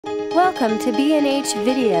Welcome to B&H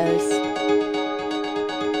Videos.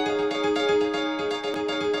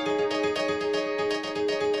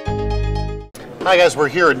 Hi guys, we're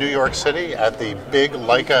here in New York City at the big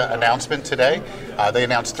Leica announcement today. They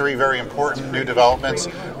announced three very important new developments.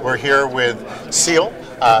 We're here with CEO,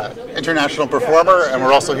 international performer, and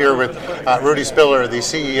we're also here with Rudy Spiller, the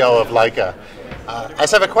CEO of Leica. I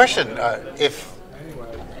just have a question. If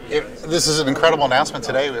this is an incredible announcement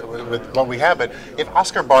today with what we have, but if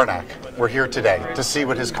Oscar Barnack were here today to see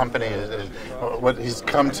what his company is, what he's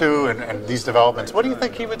come to and these developments, what do you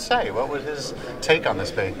think he would say? What would his take on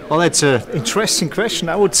this be? Well, that's an interesting question.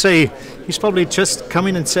 I would say he's probably just come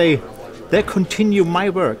in and say, they continue my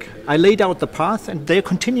work. I laid out the path and they're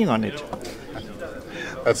continuing on it.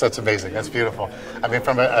 That's amazing. That's beautiful. I mean,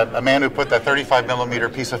 from a man who put that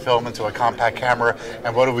 35mm piece of film into a compact camera,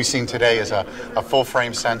 and what have we seen today is a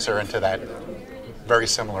full-frame sensor into that very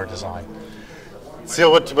similar design.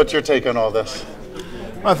 Seal, what's your take on all this?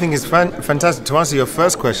 Well, I think it's fantastic. To answer your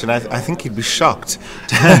first question, I think he'd be shocked.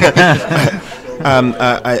 I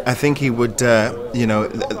think he would,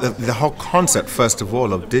 the whole concept, first of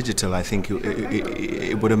all, of digital, I think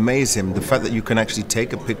it would amaze him. The fact that you can actually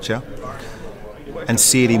take a picture and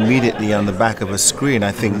see it immediately on the back of a screen,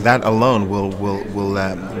 I think that alone will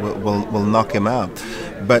knock him out.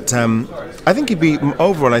 But I think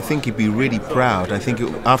overall, I think he'd be really proud. I think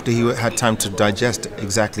after he had time to digest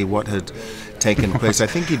exactly what had taken place, I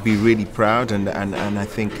think he'd be really proud, and I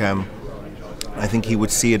think he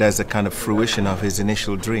would see it as a kind of fruition of his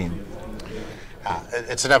initial dream.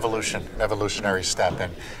 It's an evolutionary step,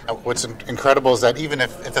 and what's incredible is that even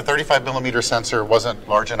if the 35mm sensor wasn't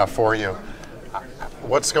large enough for you,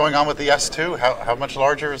 what's going on with the S2? How much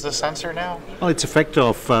larger is this sensor now? Well, it's a factor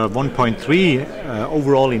of 1.3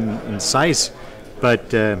 overall in size,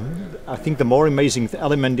 but I think the more amazing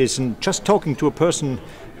element is in just talking to a person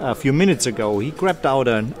a few minutes ago. He grabbed out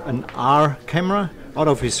an R camera out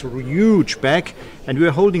of his huge bag, and we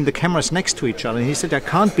were holding the cameras next to each other, and he said, I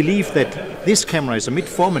can't believe that this camera is a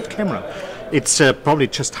mid-format camera. It's probably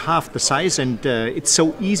just half the size, and it's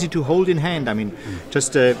so easy to hold in hand. I mean,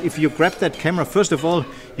 just if you grab that camera, first of all,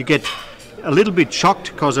 you get a little bit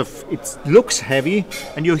shocked because of it looks heavy,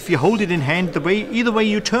 and if you hold it in hand, either way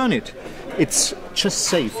you turn it, it's just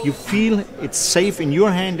safe. You feel it's safe in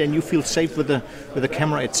your hand, and you feel safe with the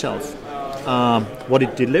camera itself. What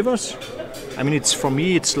it delivers, I mean, for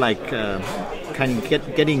me, it's like kind of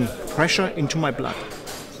getting pressure into my blood.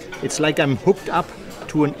 It's like I'm hooked up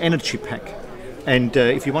to an energy pack. And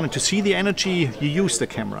if you wanted to see the energy, you use the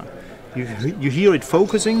camera. You hear it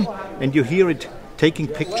focusing, and you hear it taking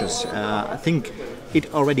pictures. I think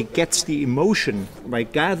it already gets the emotion by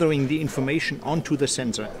gathering the information onto the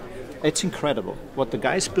sensor. It's incredible what the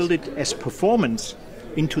guys build it as performance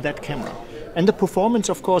into that camera. And the performance,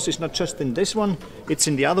 of course, is not just in this one, it's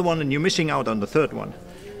in the other one, and you're missing out on the third one.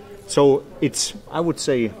 So it's, I would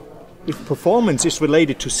say, if performance is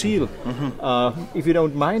related to SEAL, if you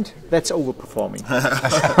don't mind, that's overperforming.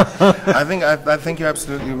 I think you're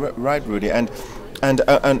absolutely right, Rudy. And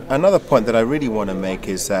another point that I really want to make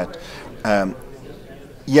is that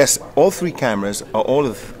yes, all three cameras are all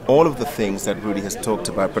of the things that Rudy has talked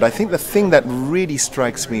about. But I think the thing that really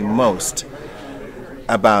strikes me most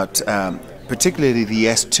about particularly the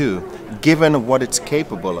S2, given what it's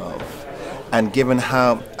capable of, and given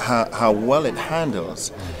how well it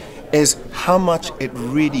handles, is how much it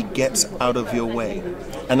really gets out of your way.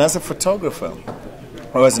 And as a photographer,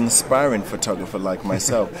 or as an aspiring photographer like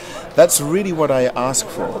myself, that's really what I ask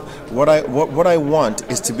for. What I want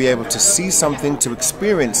is to be able to see something, to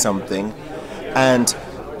experience something, and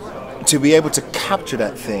to be able to capture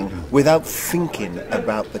that thing without thinking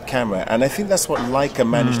about the camera. And I think that's what Leica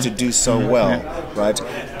managed to do so well, right?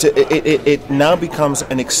 It now becomes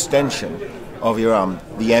an extension of your arm.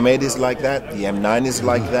 The M8 is like that, the M9 is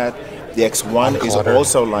like that, the X1 is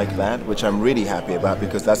also like that, which I'm really happy about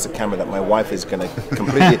because that's the camera that my wife is going to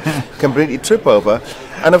completely trip over.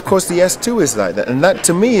 And of course the S2 is like that. And that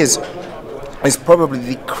to me is probably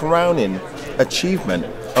the crowning achievement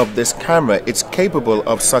of this camera. It's capable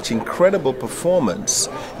of such incredible performance,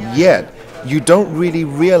 yet you don't really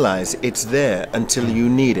realize it's there until you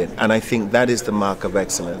need it, and I think that is the mark of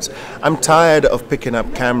excellence. I'm tired of picking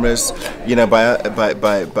up cameras,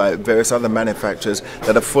 by various other manufacturers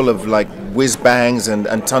that are full of like whiz bangs and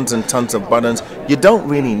tons of buttons. You don't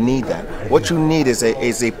really need that. What you need is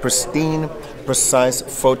a pristine, precise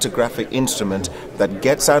photographic instrument that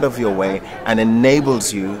gets out of your way and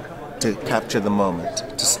enables you to capture the moment,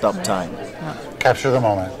 to stop time. Capture the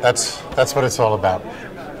moment. That's what it's all about.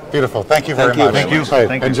 Beautiful. Thank you very much. Thank you.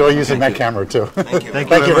 Enjoy using that camera too. Thank you.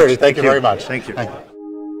 Thank you very much. Thank you.